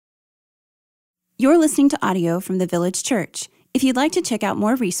You're listening to audio from the Village Church. If you'd like to check out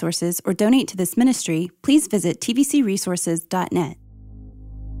more resources or donate to this ministry, please visit tvcresources.net.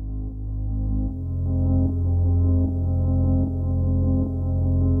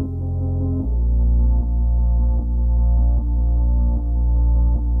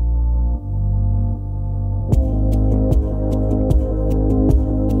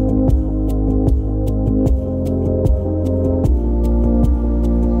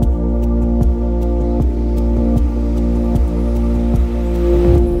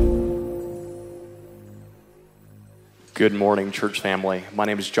 Good morning, church family. My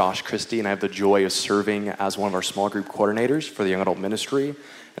name is Josh Christie, and I have the joy of serving as one of our small group coordinators for the young adult ministry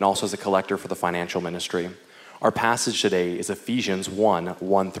and also as a collector for the financial ministry. Our passage today is Ephesians 1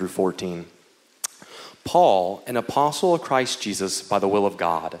 through 14. Paul, an apostle of Christ Jesus by the will of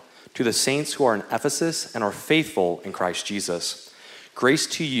God, to the saints who are in Ephesus and are faithful in Christ Jesus. Grace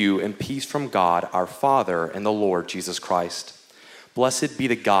to you and peace from God, our Father, and the Lord Jesus Christ. Blessed be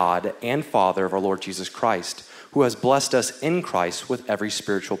the God and Father of our Lord Jesus Christ, who has blessed us in Christ with every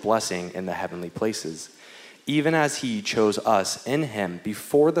spiritual blessing in the heavenly places, even as he chose us in him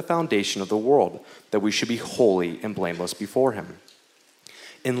before the foundation of the world, that we should be holy and blameless before him.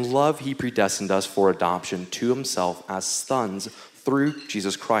 In love he predestined us for adoption to himself as sons through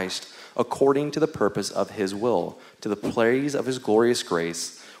Jesus Christ, according to the purpose of his will, to the praise of his glorious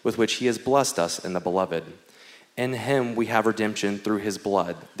grace, with which he has blessed us in the beloved. In him we have redemption through his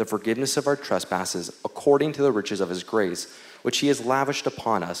blood, the forgiveness of our trespasses, according to the riches of his grace, which he has lavished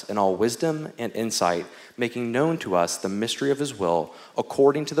upon us in all wisdom and insight, making known to us the mystery of his will,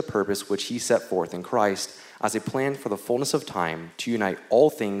 according to the purpose which he set forth in Christ, as a plan for the fullness of time, to unite all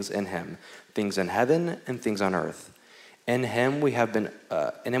things in him, things in heaven and things on earth. In him we have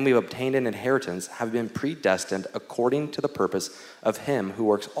obtained an inheritance, have been predestined according to the purpose of him who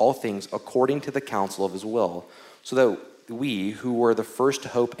works all things according to the counsel of his will, so that we who were the first to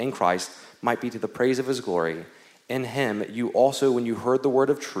hope in Christ might be to the praise of his glory. In him you also, when you heard the word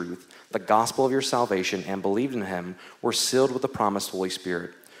of truth, the gospel of your salvation, and believed in him, were sealed with the promised Holy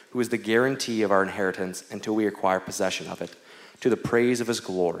Spirit, who is the guarantee of our inheritance until we acquire possession of it, to the praise of his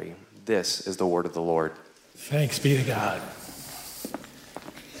glory. This is the word of the Lord. Thanks be to God.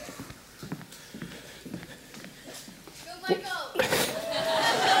 Go, Michael.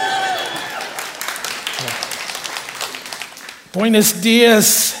 Buenos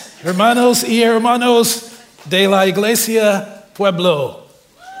dias, hermanos y hermanos de la Iglesia Pueblo.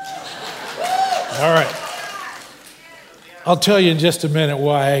 All right. I'll tell you in just a minute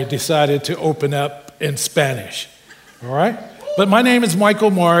why I decided to open up in Spanish. All right? But my name is Michael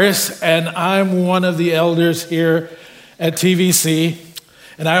Morris, and I'm one of the elders here at TVC.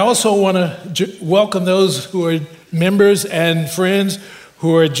 And I also want to welcome those who are members and friends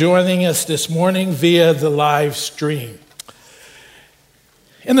who are joining us this morning via the live stream.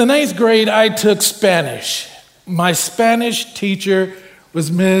 In the 9th grade, I took Spanish. My Spanish teacher was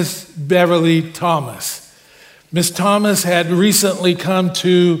Miss Beverly Thomas. Miss Thomas had recently come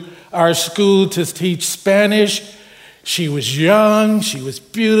to our school to teach Spanish. She was young, she was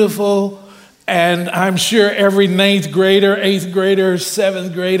beautiful, and I'm sure every 9th grader, 8th grader,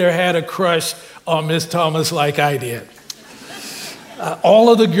 7th grader had a crush on Miss Thomas like I did.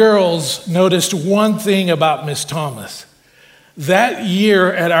 All of the girls noticed one thing about Miss Thomas. That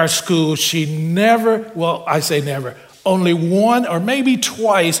year at our school, she only one or maybe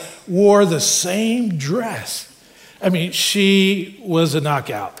twice wore the same dress. I mean, she was a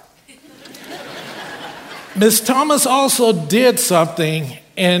knockout. Miss Thomas also did something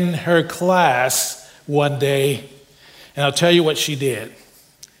in her class one day, and I'll tell you what she did.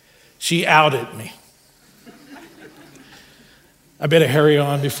 She outed me. I better hurry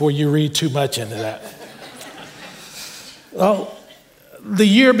on before you read too much into that. Well, the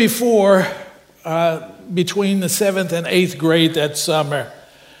year before, between the 7th and 8th grade that summer,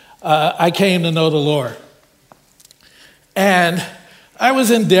 I came to know the Lord. And I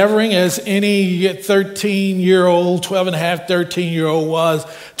was endeavoring, as any 13-year-old, 12 and a half, 13-year-old was,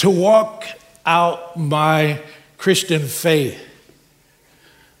 to walk out my Christian faith.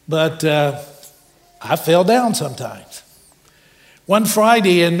 But I fell down sometimes. One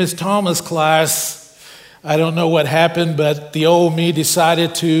Friday in Miss Thomas' class, I don't know what happened, but the old me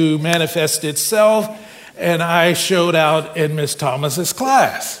decided to manifest itself, and I showed out in Miss Thomas's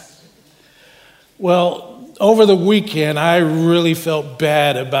class. Well, over the weekend, I really felt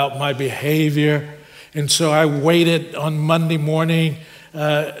bad about my behavior, and so I waited on Monday morning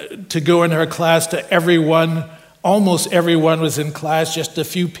to go in her class to everyone. Almost everyone was in class, just a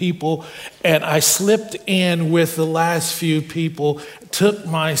few people, and I slipped in with the last few people, took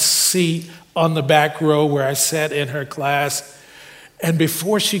my seat on the back row where I sat in her class. And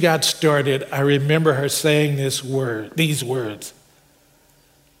before she got started, I remember her saying these words.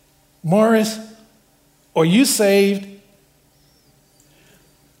 Morris, are you saved?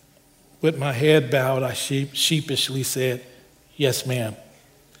 With my head bowed, I sheepishly said, yes, ma'am.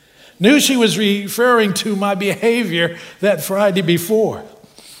 Knew she was referring to my behavior that Friday before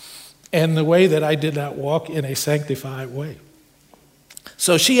and the way that I did not walk in a sanctified way.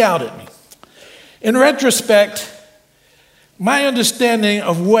 So she outed me. In retrospect, my understanding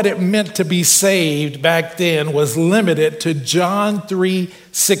of what it meant to be saved back then was limited to John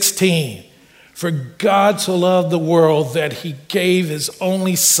 3:16. For God so loved the world that he gave his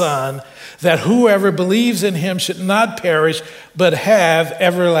only son, that whoever believes in him should not perish, but have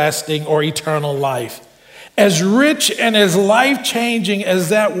everlasting or eternal life. As rich and as life-changing as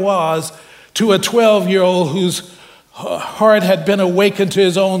that was to a 12-year-old whose heart had been awakened to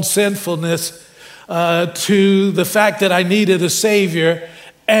his own sinfulness, to the fact that I needed a Savior,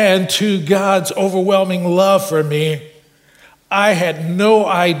 and to God's overwhelming love for me, I had no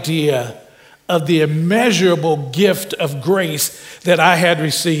idea of the immeasurable gift of grace that I had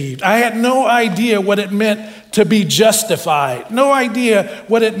received. I had no idea what it meant to be justified, no idea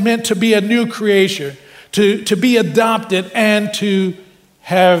what it meant to be a new creation, to be adopted, and to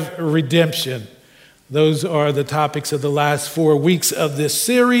have redemption. Those are the topics of the last 4 weeks of this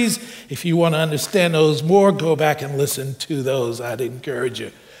series. If you want to understand those more, go back and listen to those. I'd encourage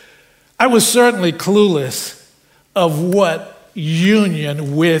you. I was certainly clueless of what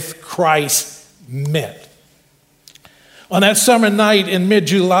union with Christ meant. On that summer night in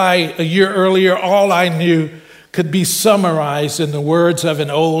mid-July a year earlier, all I knew could be summarized in the words of an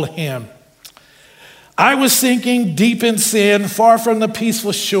old hymn. I was sinking deep in sin, far from the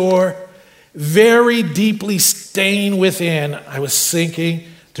peaceful shore, very deeply stained within. I was sinking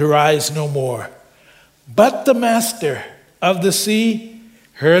to rise no more. But the master of the sea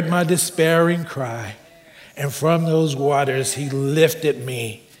heard my despairing cry, and from those waters he lifted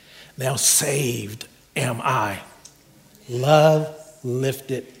me. Now saved am I. Love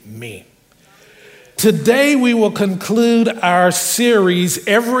lifted me. Today we will conclude our series,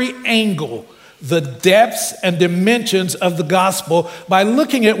 Every Angle, the depths and dimensions of the gospel, by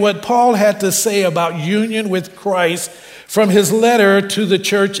looking at what Paul had to say about union with Christ from his letter to the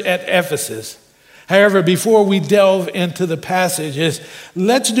church at Ephesus. However, before we delve into the passages,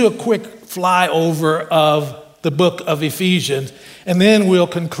 let's do a quick flyover of the book of Ephesians, and then we'll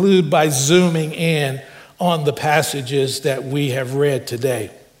conclude by zooming in on the passages that we have read today.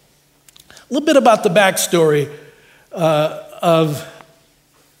 A little bit about the backstory of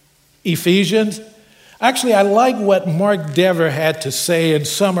Ephesians. Actually, I like what Mark Dever had to say in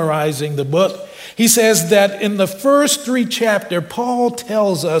summarizing the book. He says that in the first 3 chapters, Paul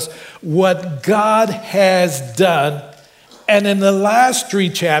tells us what God has done. And in the last 3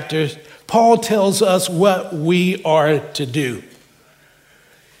 chapters, Paul tells us what we are to do.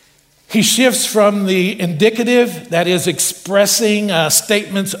 He shifts from the indicative, that is expressing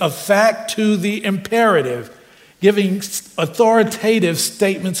statements of fact, to the imperative, giving authoritative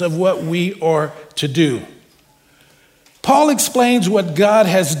statements of what we are to do. Paul explains what God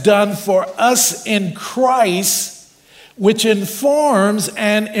has done for us in Christ, which informs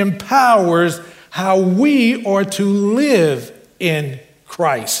and empowers how we are to live in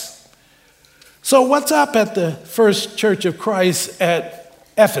Christ. So what's up at the First Church of Christ at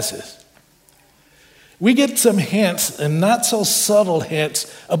Ephesus? We get some hints, and not so subtle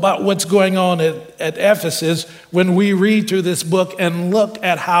hints, about what's going on at Ephesus when we read through this book and look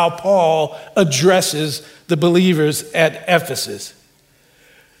at how Paul addresses the believers at Ephesus.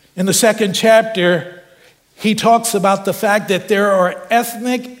 In the 2nd chapter, he talks about the fact that there are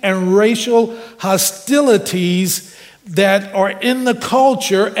ethnic and racial hostilities that are in the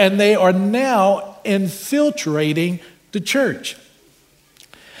culture, and they are now infiltrating the church.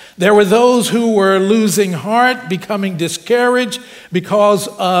 There were those who were losing heart, becoming discouraged because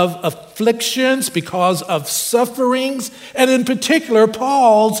of afflictions, because of sufferings, and in particular,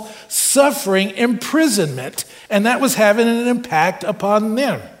 Paul's suffering imprisonment, and that was having an impact upon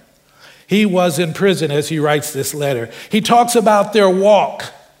them. He was in prison as he writes this letter. He talks about their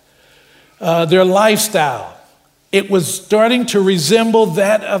walk, their lifestyle. It was starting to resemble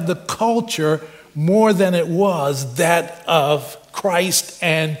that of the culture more than it was that of Christ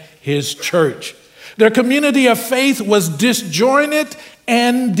and his church. Their community of faith was disjointed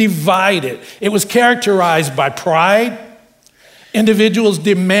and divided. It was characterized by pride, individuals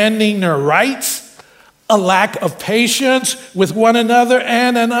demanding their rights, a lack of patience with one another,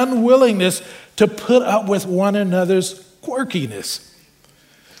 and an unwillingness to put up with one another's quirkiness.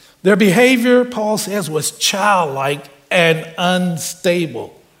 Their behavior, Paul says, was childlike and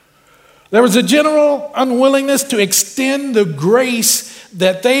unstable. There was a general unwillingness to extend the grace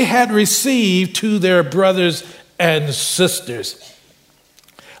that they had received to their brothers and sisters.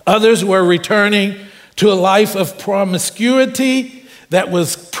 Others were returning to a life of promiscuity that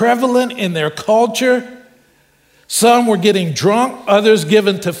was prevalent in their culture. Some were getting drunk, others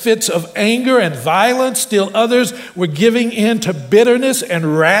given to fits of anger and violence. Still others were giving in to bitterness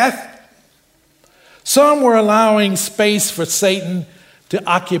and wrath. Some were allowing space for Satan to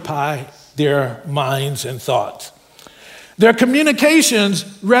occupy their minds and thoughts. Their communications,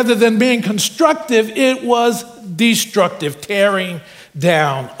 rather than being constructive, it was destructive, tearing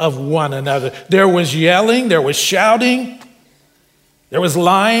down of one another. There was yelling, there was shouting, there was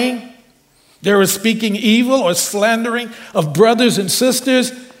lying, there was speaking evil or slandering of brothers and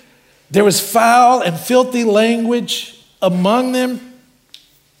sisters. There was foul and filthy language among them.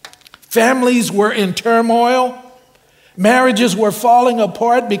 Families were in turmoil. Marriages were falling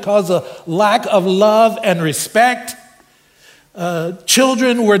apart because of lack of love and respect.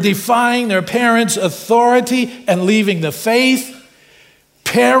 Children were defying their parents' authority and leaving the faith.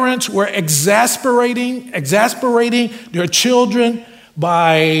 Parents were exasperating their children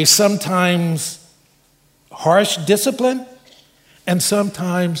by sometimes harsh discipline and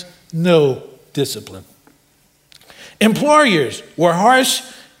sometimes no discipline. Employers were harsh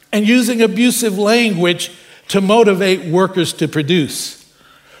and using abusive language to motivate workers to produce.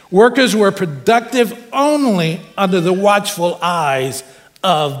 Workers were productive only under the watchful eyes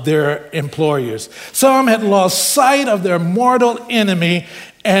of their employers. Some had lost sight of their mortal enemy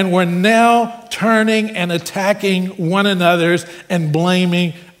and were now turning and attacking one another and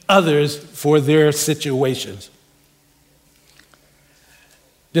blaming others for their situations.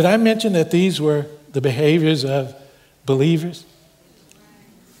 Did I mention that these were the behaviors of believers?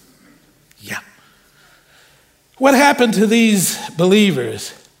 Yeah. What happened to these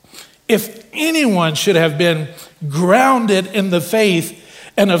believers? If anyone should have been grounded in the faith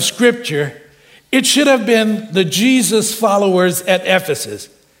and of Scripture, it should have been the Jesus followers at Ephesus.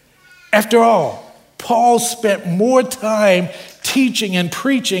 After all, Paul spent more time teaching and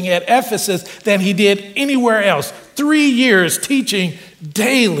preaching at Ephesus than he did anywhere else. 3 years teaching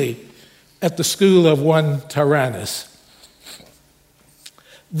daily at the school of one Tyrannus.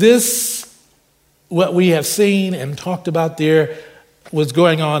 This, what we have seen and talked about there, was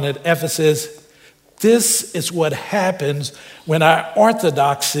going on at Ephesus. This is what happens when our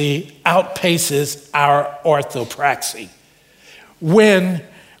orthodoxy outpaces our orthopraxy. When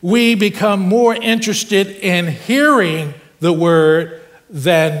we become more interested in hearing the word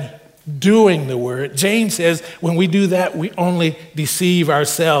than doing the word. James says when we do that, we only deceive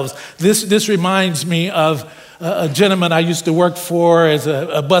ourselves. This reminds me of a gentleman I used to work for as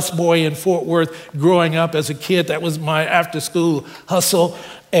a busboy in Fort Worth growing up as a kid. That was my after-school hustle.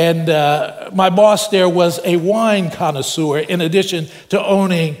 And my boss there was a wine connoisseur in addition to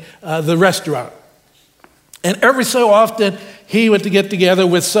owning the restaurant. And every so often, he would get together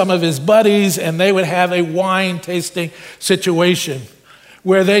with some of his buddies and they would have a wine tasting situation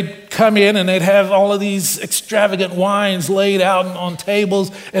where they'd come in and they'd have all of these extravagant wines laid out on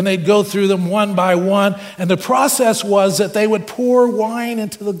tables and they'd go through them one by one. And the process was that they would pour wine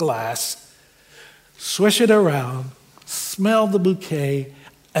into the glass, swish it around, smell the bouquet,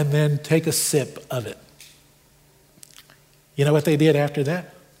 and then take a sip of it. You know what they did after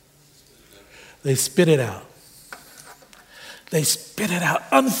that? They spit it out. They spit it out.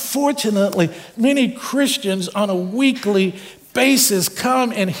 Unfortunately, many Christians on a weekly basis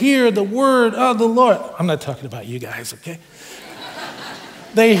come and hear the word of the Lord. I'm not talking about you guys, okay?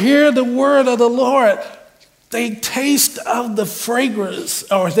 They hear the word of the Lord. They taste of the fragrance,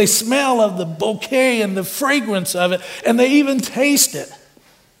 or they smell of the bouquet and the fragrance of it, and they even taste it.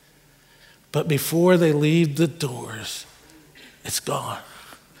 But before they leave the doors, it's gone.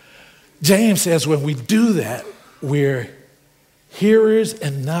 James says when we do that, we're hearers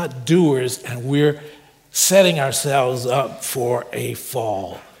and not doers, and we're setting ourselves up for a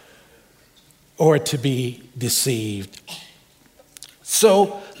fall or to be deceived.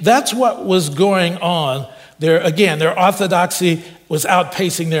 So that's what was going on there. Again, their orthodoxy was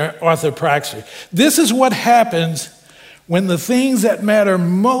outpacing their orthopraxy. This is what happens when the things that matter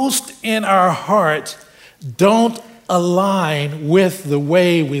most in our hearts don't align with the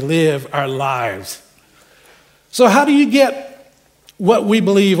way we live our lives. So how do you get what we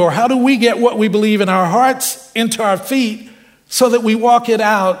believe, or how do we get what we believe in our hearts into our feet so that we walk it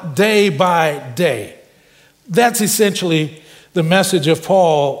out day by day? That's essentially the message of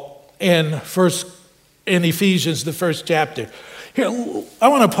Paul in Ephesians, the first chapter. Here, I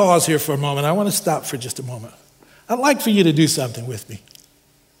want to pause here for a moment. I want to stop for just a moment. I'd like for you to do something with me.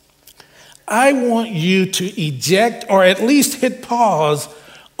 I want you to eject or at least hit pause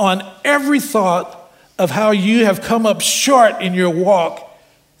on every thought of how you have come up short in your walk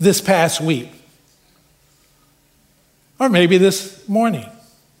this past week. Or maybe this morning.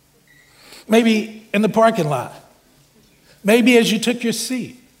 Maybe in the parking lot. Maybe as you took your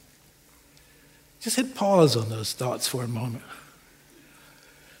seat. Just hit pause on those thoughts for a moment.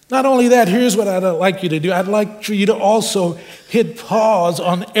 Not only that, here's what I'd like you to do. I'd like for you to also hit pause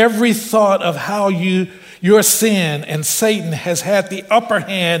on every thought of how your sin and Satan has had the upper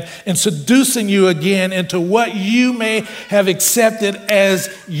hand in seducing you again into what you may have accepted as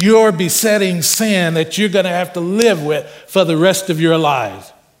your besetting sin that you're going to have to live with for the rest of your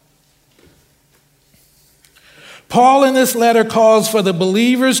lives. Paul in this letter calls for the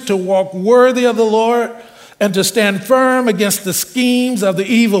believers to walk worthy of the Lord and to stand firm against the schemes of the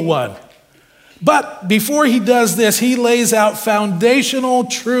evil one. But before he does this, he lays out foundational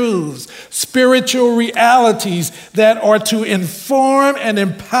truths, spiritual realities that are to inform and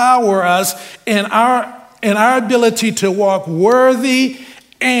empower us in our ability to walk worthy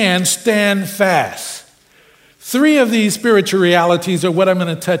and stand fast. 3 of these spiritual realities are what I'm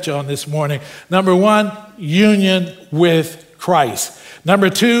going to touch on this morning. Number 1, union with Christ.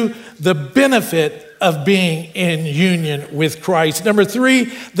 Number 2, the benefit of being in union with Christ. Number 3,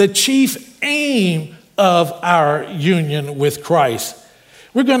 the chief aim of our union with Christ.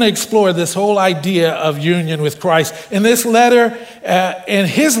 We're going to explore this whole idea of union with Christ. In this letter, in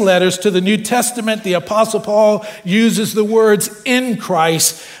his letters to the New Testament, the Apostle Paul uses the words in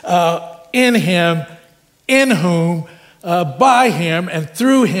Christ, in him, in whom, by him, and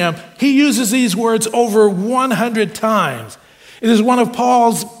through him. He uses these words over 100 times. It is one of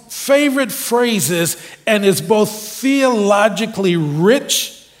Paul's favorite phrases and is both theologically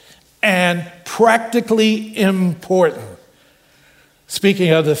rich and practically important. Speaking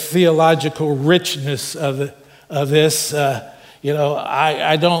of the theological richness of this,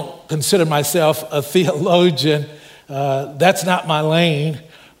 I don't consider myself a theologian. That's not my lane,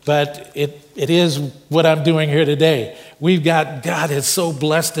 but it is what I'm doing here today. God has so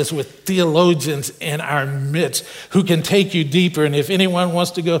blessed us with theologians in our midst who can take you deeper. And if anyone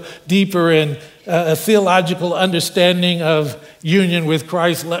wants to go deeper in a theological understanding of union with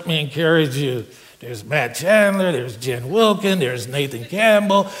Christ, let me encourage you. There's Matt Chandler, there's Jen Wilkin, there's Nathan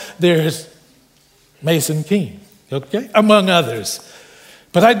Campbell, there's Mason King, okay, among others.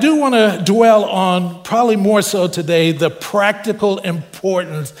 But I do want to dwell on, probably more so today, the practical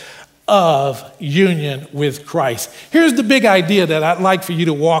importance of union with Christ. Here's the big idea that I'd like for you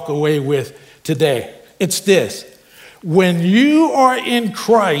to walk away with today. It's this. When you are in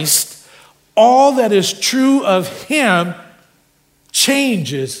Christ, all that is true of him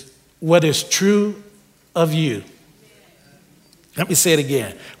changes what is true of you. Let me say it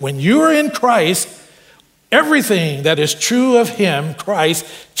again. When you are in Christ, everything that is true of him, Christ,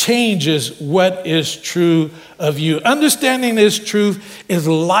 changes what is true of you. Understanding this truth is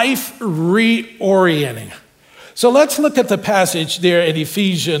life reorienting. So let's look at the passage there in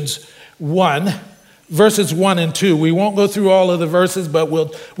Ephesians 1, verses 1 and 2. We won't go through all of the verses, but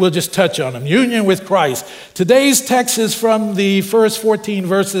we'll just touch on them. Union with Christ. Today's text is from the first 14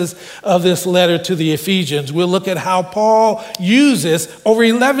 verses of this letter to the Ephesians. We'll look at how Paul uses over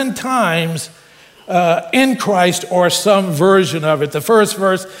 11 times in Christ or some version of it. The first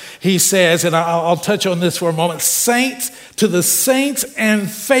verse he says, and I'll touch on this for a moment, saints, to the saints and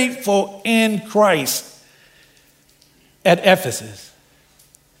faithful in Christ at Ephesus.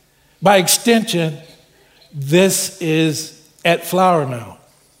 By extension, this is at Flower Mound,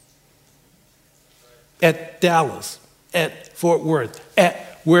 at Dallas, at Fort Worth, at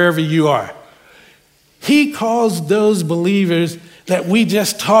wherever you are. He calls those believers that we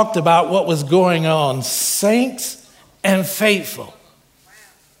just talked about what was going on, saints and faithful.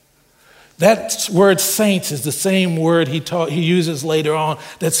 That word saints is the same word he uses later on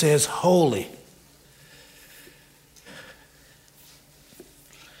that says holy.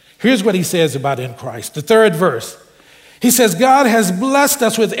 Here's what he says about in Christ. The third verse. He says, God has blessed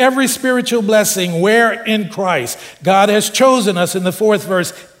us with every spiritual blessing where in Christ. God has chosen us in the fourth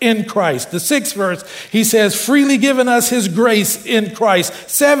verse, in Christ. The sixth verse, he says, freely given us his grace in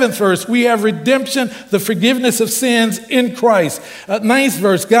Christ. Seventh verse, we have redemption, the forgiveness of sins in Christ. Ninth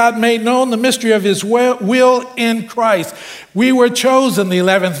verse, God made known the mystery of his will in Christ. We were chosen, the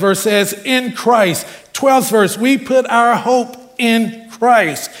 11th verse says, in Christ. 12th verse, we put our hope in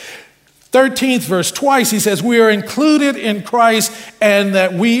Christ. 13th verse, twice he says, we are included in Christ and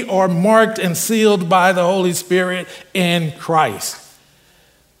that we are marked and sealed by the Holy Spirit in Christ.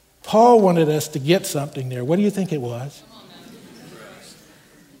 Paul wanted us to get something there. What do you think it was?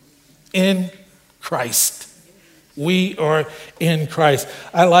 In Christ. We are in Christ.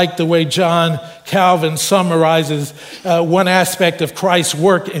 I like the way John Calvin summarizes one aspect of Christ's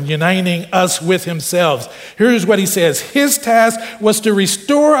work in uniting us with himself. Here's what he says. His task was to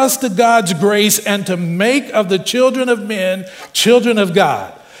restore us to God's grace and to make of the children of men children of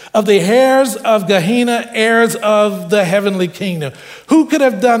God, of the heirs of Gehenna, heirs of the heavenly kingdom. Who could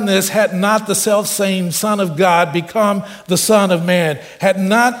have done this had not the selfsame Son of God become the Son of Man, had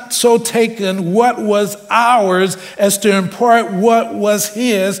not so taken what was ours as to impart what was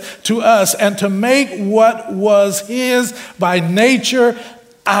his to us, and to make what was his by nature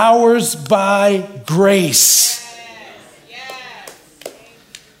ours by grace.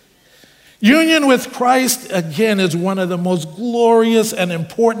 Union with Christ, again, is one of the most glorious and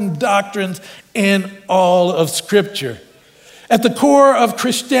important doctrines in all of Scripture. At the core of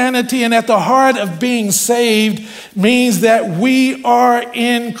Christianity and at the heart of being saved means that we are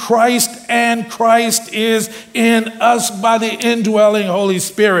in Christ and Christ is in us by the indwelling Holy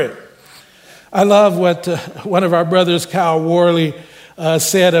Spirit. I love what one of our brothers, Kyle Worley,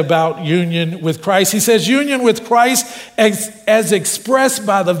 said about union with Christ. He says, union with Christ as expressed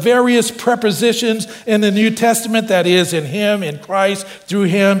by the various prepositions in the New Testament, that is, in him, in Christ, through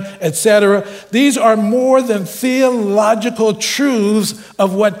him, etc. These are more than theological truths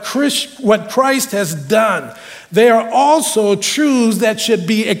of what Christ has done. They are also truths that should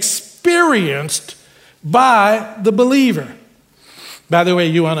be experienced by the believer. By the way,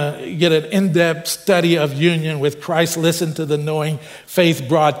 you want to get an in-depth study of union with Christ, listen to the Knowing Faith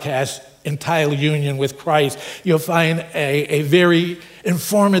broadcast entitled Union with Christ. You'll find a very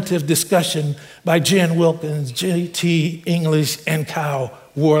informative discussion by Jen Wilkins, J.T. English, and Kyle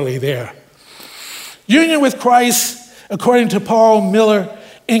Worley there. Union with Christ, according to Paul Miller,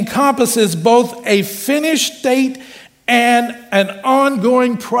 encompasses both a finished state and an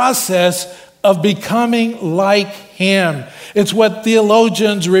ongoing process of becoming like him. It's what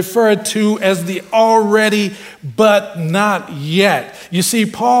theologians refer to as the already but not yet. You see,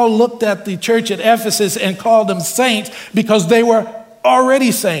 Paul looked at the church at Ephesus and called them saints because they were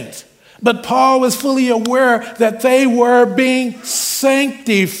already saints. But Paul was fully aware that they were being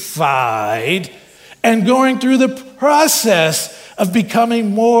sanctified and going through the process of becoming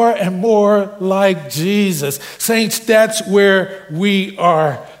more and more like Jesus. Saints, that's where we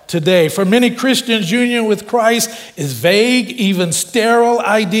are today. For many Christians, union with Christ is vague, even sterile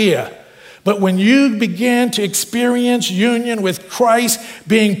idea. But when you begin to experience union with Christ,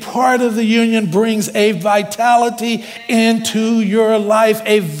 being part of the union brings a vitality into your life,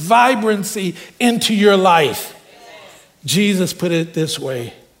 a vibrancy into your life. Jesus put it this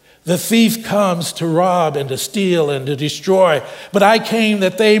way: the thief comes to rob and to steal and to destroy, but I came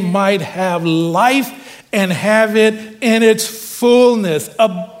that they might have life and have it in its fullness,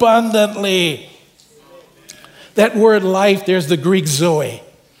 abundantly. That word life, there's the Greek zoe.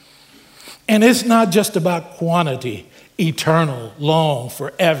 And it's not just about quantity, eternal, long,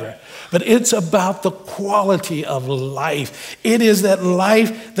 forever, but it's about the quality of life. It is that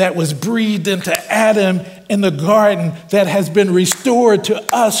life that was breathed into Adam in the garden that has been restored to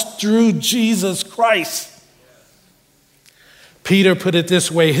us through Jesus Christ. Peter put it this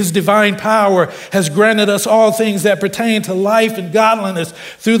way: his divine power has granted us all things that pertain to life and godliness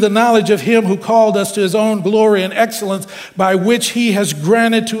through the knowledge of him who called us to his own glory and excellence, by which he has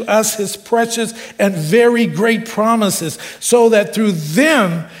granted to us his precious and very great promises, so that through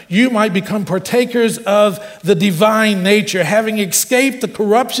them you might become partakers of the divine nature, having escaped the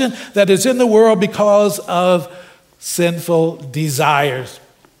corruption that is in the world because of sinful desires.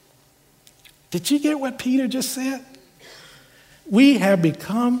 Did you get what Peter just said? We have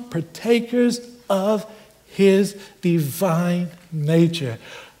become partakers of his divine nature.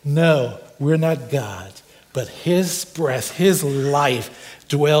 No, we're not God, but his breath, his life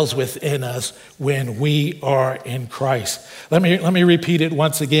dwells within us when we are in Christ. Let me repeat it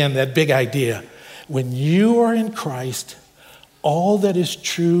once again, that big idea. When you are in Christ, all that is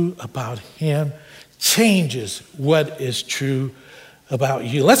true about him changes what is true about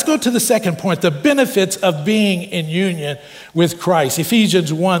you. Let's go to the second point, the benefits of being in union with Christ.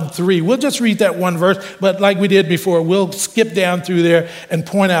 Ephesians 1:3. We'll just read that one verse, but like we did before, we'll skip down through there and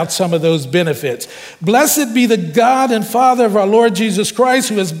point out some of those benefits. Blessed be the God and Father of our Lord Jesus Christ,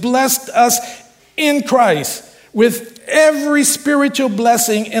 who has blessed us in Christ with every spiritual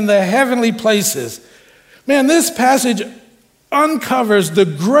blessing in the heavenly places. Man, this passage uncovers the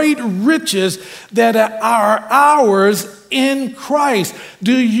great riches that are ours in Christ.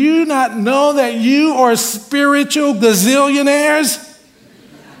 Do you not know that you are spiritual gazillionaires?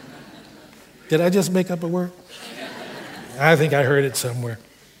 Did I just make up a word? I think I heard it somewhere.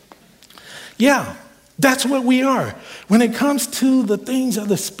 Yeah, that's what we are. When it comes to the things of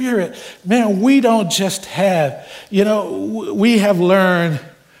the Spirit, man, we don't just have, we have learned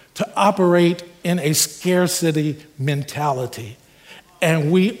to operate in a scarcity mentality.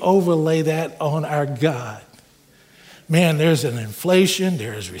 And we overlay that on our God. Man, there's an inflation,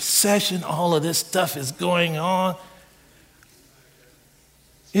 there's recession, all of this stuff is going on.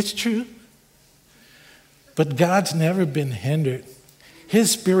 It's true. But God's never been hindered. His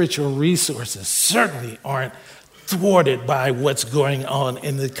spiritual resources certainly aren't thwarted by what's going on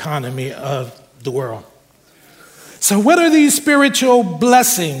in the economy of the world. So what are these spiritual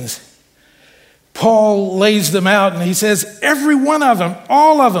blessings? Paul lays them out and he says, every one of them,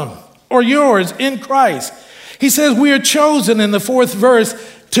 all of them, are yours in Christ. He says we are chosen in the 4th verse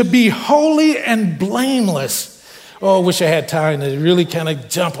to be holy and blameless. Oh, I wish I had time to really kind of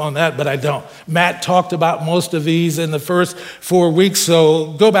jump on that, but I don't. Matt talked about most of these in the first 4 weeks,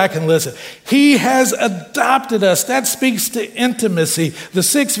 so go back and listen. He has adopted us. That speaks to intimacy. The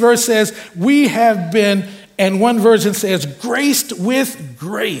 6th verse says, we have been, and one version says, graced with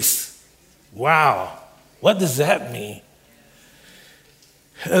grace. Wow, what does that mean?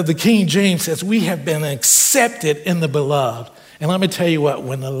 The King James says, we have been accepted in the beloved. And let me tell you what,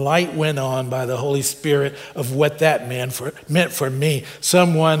 when the light went on by the Holy Spirit of what that meant for me,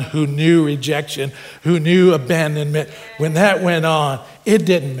 someone who knew rejection, who knew abandonment, when that went on, it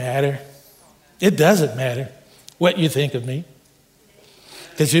didn't matter. It doesn't matter what you think of me.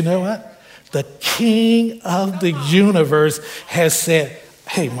 Because you know what? The King of the universe has said,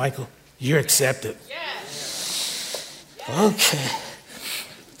 hey, Michael, you're accepted. Okay.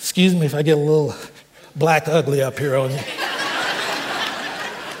 Excuse me if I get a little black ugly up here on you.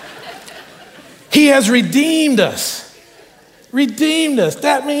 He has redeemed us. Redeemed us.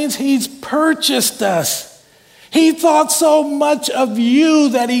 That means he's purchased us. He thought so much of you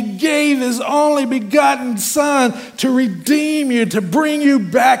that he gave his only begotten Son to redeem you, to bring you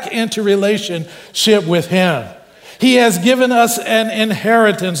back into relationship with him. He has given us an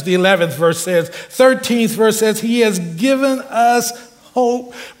inheritance, the 11th verse says. 13th verse says, he has given us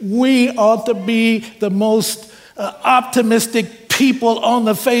hope. We ought to be the most optimistic people on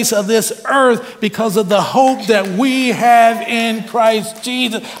the face of this earth because of the hope that we have in Christ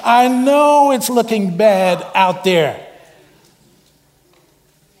Jesus. I know it's looking bad out there.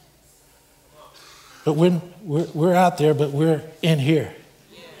 But when we're out there, but we're in here.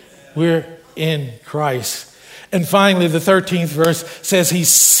 We're in Christ. And finally, the 13th verse says he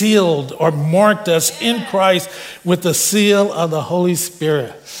sealed or marked us in Christ with the seal of the Holy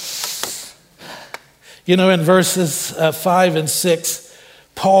Spirit. You know, in verses 5 and 6,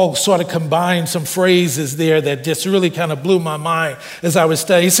 Paul sort of combined some phrases there that just really kind of blew my mind as I was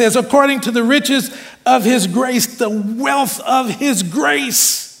studying. He says, according to the riches of his grace, the wealth of his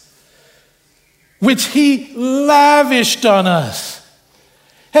grace, which he lavished on us.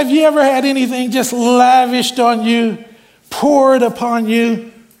 Have you ever had anything just lavished on you, poured upon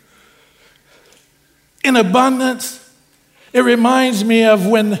you in abundance? It reminds me of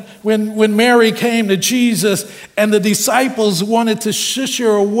when Mary came to Jesus and the disciples wanted to shush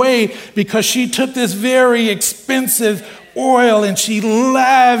her away because she took this very expensive oil and she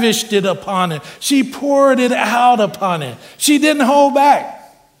lavished it upon it. She poured it out upon it. She didn't hold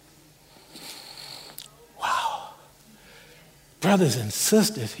back. Wow. Brothers and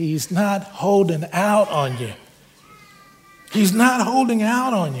sisters, he's not holding out on you. He's not holding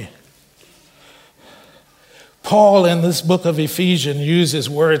out on you. Paul in this book of Ephesians uses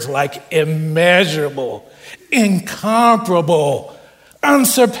words like immeasurable, incomparable,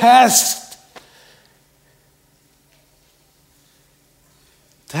 unsurpassed.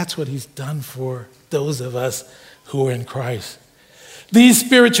 That's what he's done for those of us who are in Christ. These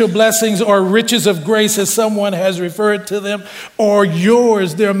spiritual blessings are riches of grace, as someone has referred to them, are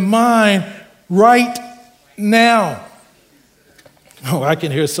yours. They're mine right now. Oh, I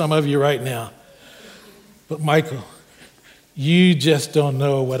can hear some of you right now. But Michael, you just don't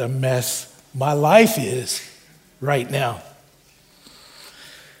know what a mess my life is right now.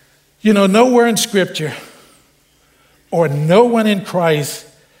 You know, nowhere in Scripture or no one in Christ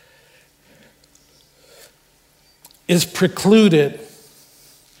is precluded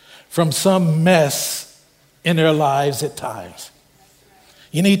from some mess in their lives at times.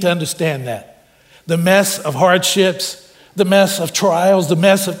 You need to understand that. The mess of hardships, the mess of trials, the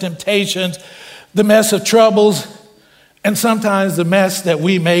mess of temptations, the mess of troubles, and sometimes the mess that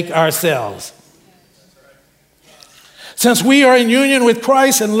we make ourselves. Since we are in union with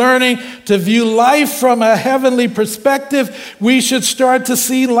Christ and learning to view life from a heavenly perspective, we should start to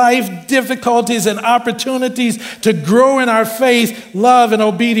see life difficulties and opportunities to grow in our faith, love, and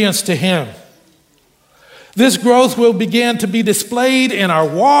obedience to Him. This growth will begin to be displayed in our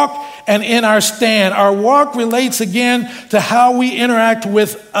walk and in our stand. Our walk relates again to how we interact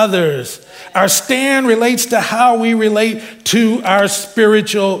with others. Our stand relates to how we relate to our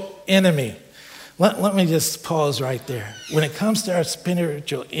spiritual enemy. Let me just pause right there. When it comes to our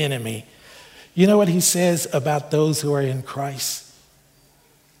spiritual enemy, you know what he says about those who are in Christ?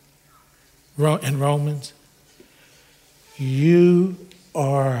 In Romans? You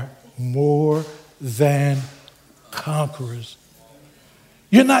are more than conquerors.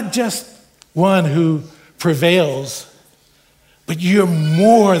 You're not just one who prevails, but you're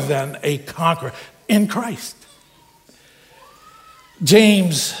more than a conqueror in Christ.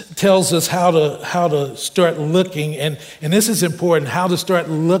 James tells us how to start looking, and this is important, how to start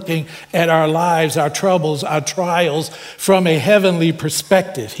looking at our lives, our troubles, our trials from a heavenly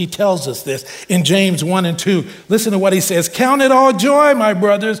perspective. He tells us this in James 1 and 2. Listen to what he says. Count it all joy, my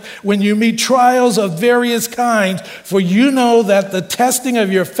brothers, when you meet trials of various kinds, for you know that the testing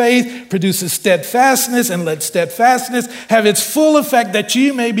of your faith produces steadfastness, and let steadfastness have its full effect, that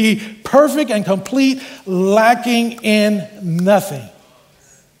you may be perfect and complete, lacking in nothing.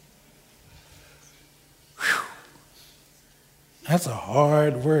 That's a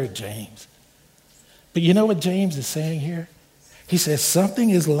hard word, James. But you know what James is saying here? He says something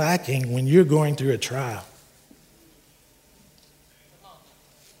is lacking when you're going through a trial.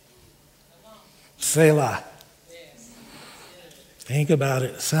 Selah. Think about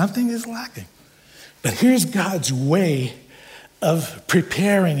it. Something is lacking. But here's God's way of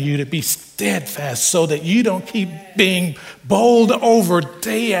preparing you to be steadfast so that you don't keep being bowled over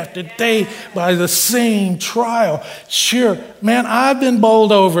day after day by the same trial. Sure, man, I've been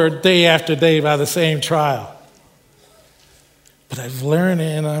bowled over day after day by the same trial. But I've learned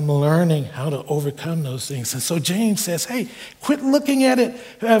and I'm learning how to overcome those things. And so James says, hey, quit looking at it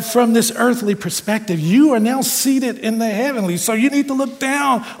from this earthly perspective. You are now seated in the heavenly. So you need to look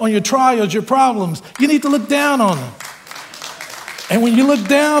down on your trials, your problems. You need to look down on them. And when you look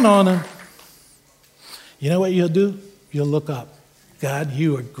down on them, you know what you'll do? You'll look up. God,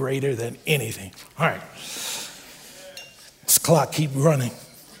 you are greater than anything. All right. This clock keep running.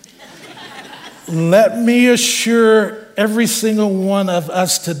 Let me assure every single one of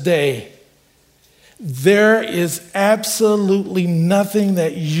us today, there is absolutely nothing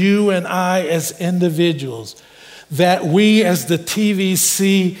that you and I as individuals, that we as the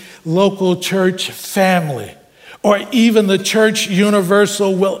TVC local church family, or even the church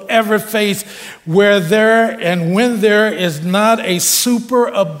universal will ever face where there and when there is not a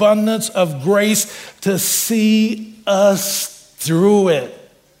superabundance of grace to see us through it.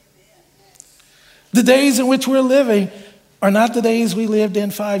 The days in which we're living are not the days we lived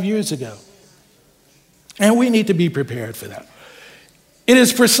in 5 years ago. And we need to be prepared for that. It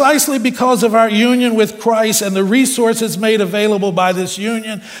is precisely because of our union with Christ and the resources made available by this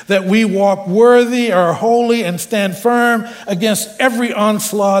union that we walk worthy or holy and stand firm against every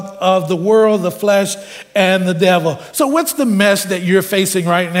onslaught of the world, the flesh, and the devil. So what's the mess that you're facing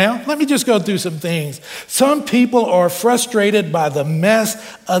right now? Let me just go through some things. Some people are frustrated by the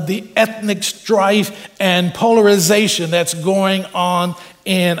mess of the ethnic strife and polarization that's going on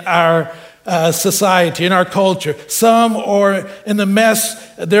in our society, in our culture. Some are in the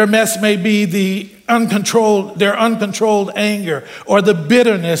mess. Their mess may be their uncontrolled anger or the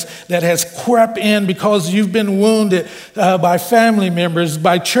bitterness that has crept in because you've been wounded by family members,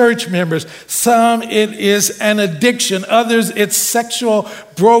 by church members. Some it is an addiction. Others it's sexual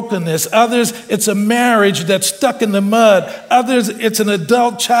brokenness. Others it's a marriage that's stuck in the mud. Others it's an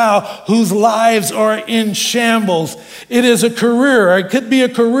adult child whose lives are in shambles. It is a career, or it could be a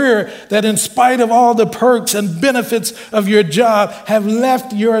career that in spite of all the perks and benefits of your job have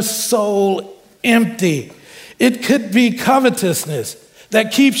left your soul empty. It could be covetousness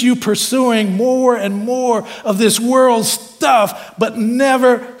that keeps you pursuing more and more of this world's stuff, but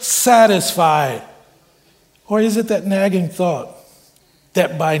never satisfied. Or is it that nagging thought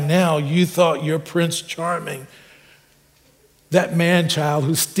that by now you thought your Prince Charming, that man-child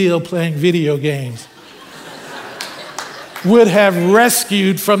who's still playing video games, would have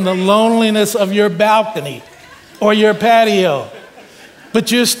rescued from the loneliness of your balcony or your patio,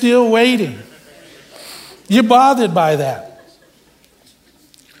 but you're still waiting. You're bothered by that.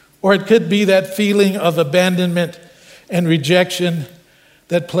 Or it could be that feeling of abandonment and rejection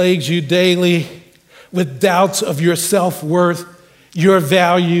that plagues you daily with doubts of your self-worth, your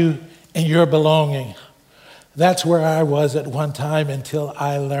value, and your belonging. That's where I was at one time until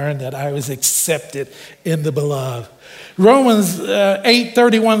I learned that I was accepted in the beloved. Romans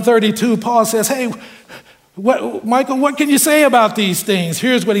 8:31-32, Paul says, hey, Michael, what can you say about these things?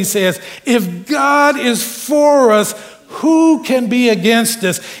 Here's what he says. If God is for us, who can be against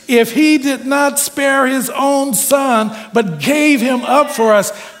us? If he did not spare his own son, but gave him up for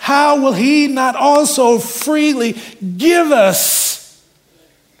us, how will he not also freely give us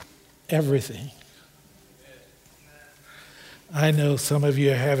everything? I know some of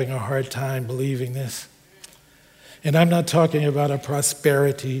you are having a hard time believing this. And I'm not talking about a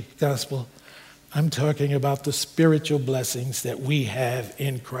prosperity gospel. I'm talking about the spiritual blessings that we have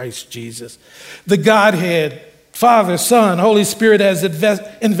in Christ Jesus. The Godhead, Father, Son, Holy Spirit has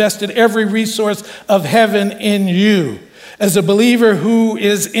invested every resource of heaven in you. As a believer who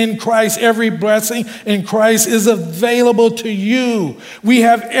is in Christ, every blessing in Christ is available to you. We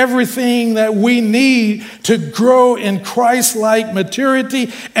have everything that we need to grow in Christ-like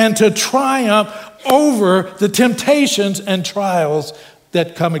maturity and to triumph over the temptations and trials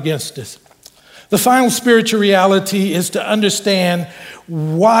that come against us. The final spiritual reality is to understand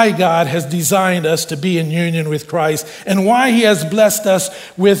why God has designed us to be in union with Christ and why he has blessed us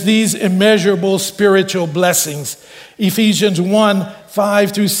with these immeasurable spiritual blessings. Ephesians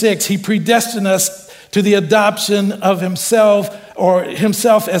 1:5-6, he predestined us to the adoption of himself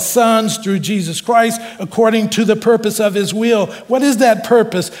as sons through Jesus Christ, according to the purpose of his will. What is that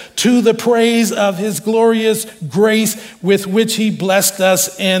purpose? To the praise of his glorious grace with which he blessed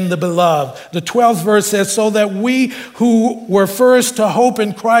us in the beloved. The 12th verse says, so that we who were first to hope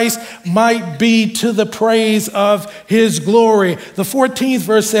in Christ might be to the praise of his glory. The 14th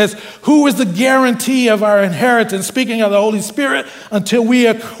verse says, who is the guarantee of our inheritance, speaking of the Holy Spirit, until we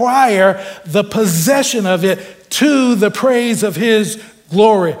acquire the possession of it to the praise of his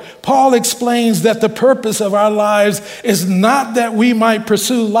glory. Paul explains that the purpose of our lives is not that we might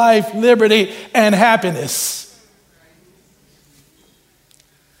pursue life, liberty, and happiness,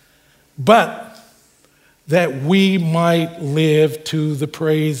 but that we might live to the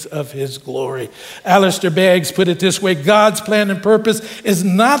praise of his glory. Alistair Beggs put it this way, God's plan and purpose is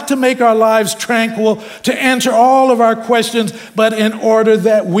not to make our lives tranquil, to answer all of our questions, but in order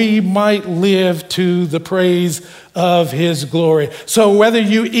that we might live to the praise of his glory. So whether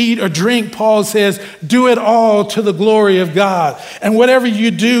you eat or drink, Paul says, do it all to the glory of God. And whatever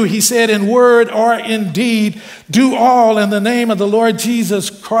you do, he said, in word or in deed, do all in the name of the Lord Jesus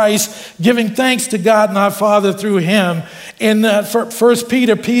Christ, giving thanks to God and our Father through him. In 1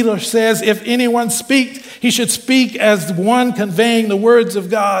 Peter says, if anyone speaks, he should speak as one conveying the words of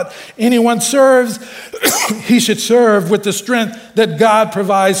God. Anyone serves, he should serve with the strength that God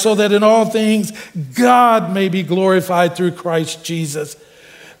provides, so that in all things God may be glorified through Christ Jesus.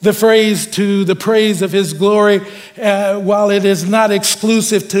 The phrase to the praise of his glory, while it is not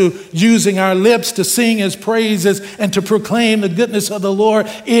exclusive to using our lips to sing his praises and to proclaim the goodness of the Lord,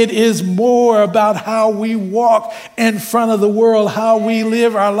 it is more about how we walk in front of the world, how we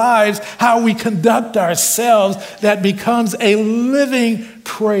live our lives, how we conduct ourselves, that becomes a living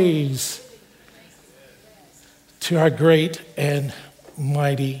praise to our great and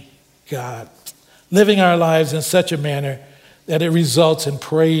mighty God. Living our lives in such a manner that it results in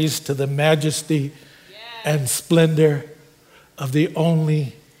praise to the majesty and splendor of the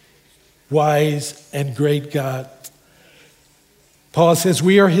only wise and great God. Paul says,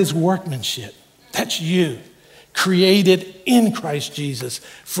 we are his workmanship. That's you, created in Christ Jesus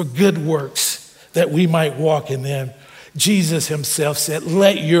for good works, that we might walk in them. Jesus himself said,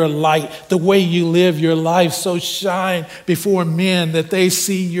 let your light, the way you live your life, so shine before men that they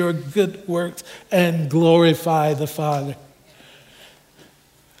see your good works and glorify the Father.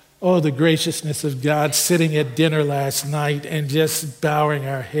 Oh, the graciousness of God, sitting at dinner last night and just bowing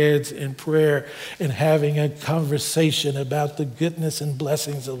our heads in prayer and having a conversation about the goodness and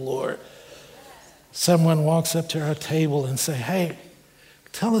blessings of the Lord. Someone walks up to our table and say, hey,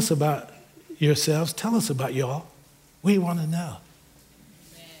 tell us about yourselves. Tell us about y'all. We want to know.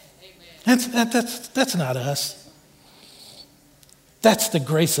 That's not us. That's the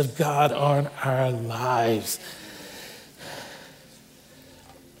grace of God on our lives.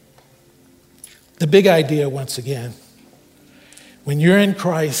 The big idea, once again, when you're in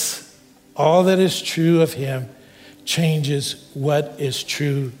Christ, all that is true of him changes what is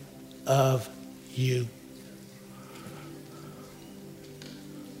true of you.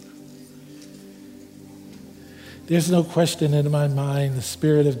 There's no question in my mind the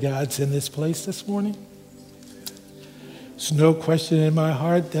Spirit of God's in this place this morning. There's no question in my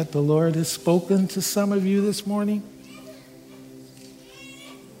heart that the Lord has spoken to some of you this morning.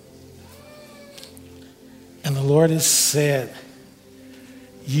 And the Lord has said,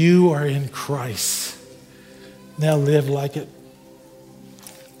 you are in Christ. Now live like it.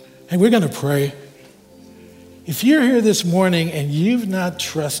 And we're going to pray. If you're here this morning and you've not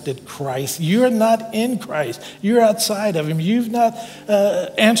trusted Christ, you're not in Christ, you're outside of him, you've not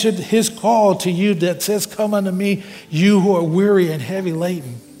answered his call to you that says, come unto me, you who are weary and heavy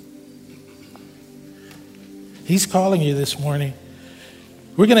laden. He's calling you this morning.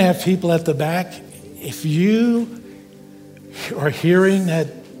 We're going to have people at the back. If you are hearing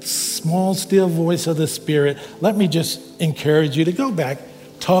that small, still voice of the Spirit, let me just encourage you to go back,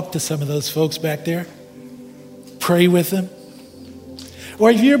 talk to some of those folks back there. Pray with them. Or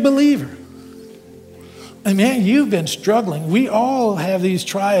if you're a believer, and man, you've been struggling. We all have these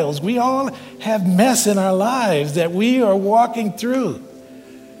trials. We all have mess in our lives that we are walking through.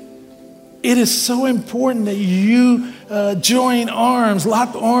 It is so important that you join arms,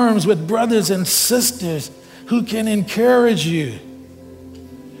 lock arms with brothers and sisters who can encourage you,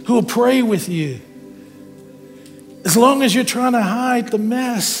 who will pray with you. As long as you're trying to hide the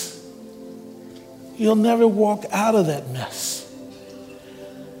mess, you'll never walk out of that mess.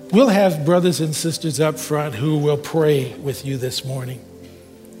 We'll have brothers and sisters up front who will pray with you this morning.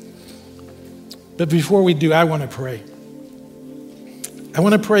 But before we do, I want to pray. I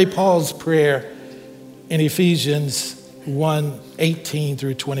want to pray Paul's prayer in Ephesians 1:18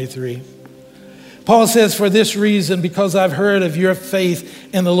 through 23. Paul says, for this reason, because I've heard of your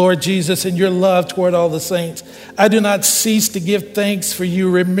faith in the Lord Jesus and your love toward all the saints, I do not cease to give thanks for you,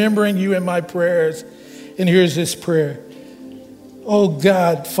 remembering you in my prayers. And here's this prayer. Oh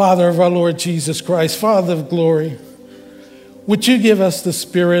God, Father of our Lord Jesus Christ, Father of glory, would you give us the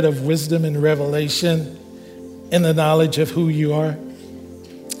spirit of wisdom and revelation in the knowledge of who you are?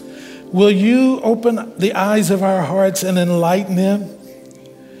 Will you open the eyes of our hearts and enlighten them,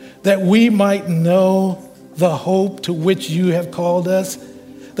 that we might know the hope to which you have called us,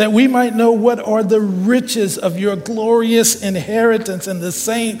 that we might know what are the riches of your glorious inheritance in the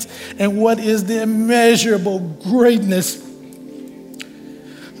saints, and what is the immeasurable greatness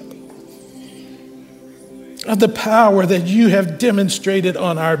of the power that you have demonstrated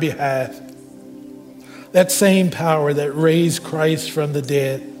on our behalf. That same power that raised Christ from the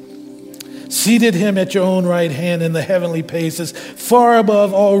dead, seated him at your own right hand in the heavenly places, far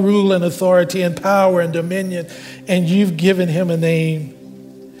above all rule and authority and power and dominion, and you've given him a name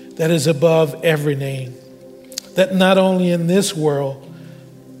that is above every name, that not only in this world,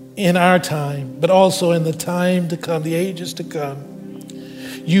 in our time, but also in the time to come, the ages to come,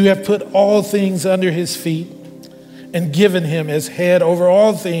 you have put all things under his feet and given him as head over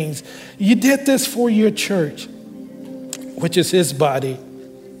all things. You did this for your church, which is his body,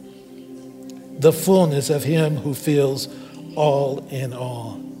 the fullness of him who fills all in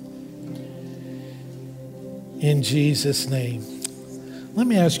all. In Jesus' name. Let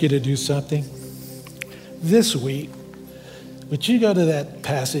me ask you to do something. This week, would you go to that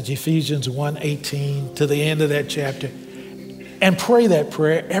passage, Ephesians 1:18, to the end of that chapter, and pray that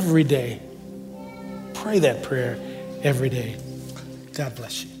prayer every day. Pray that prayer every day. God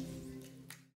bless you.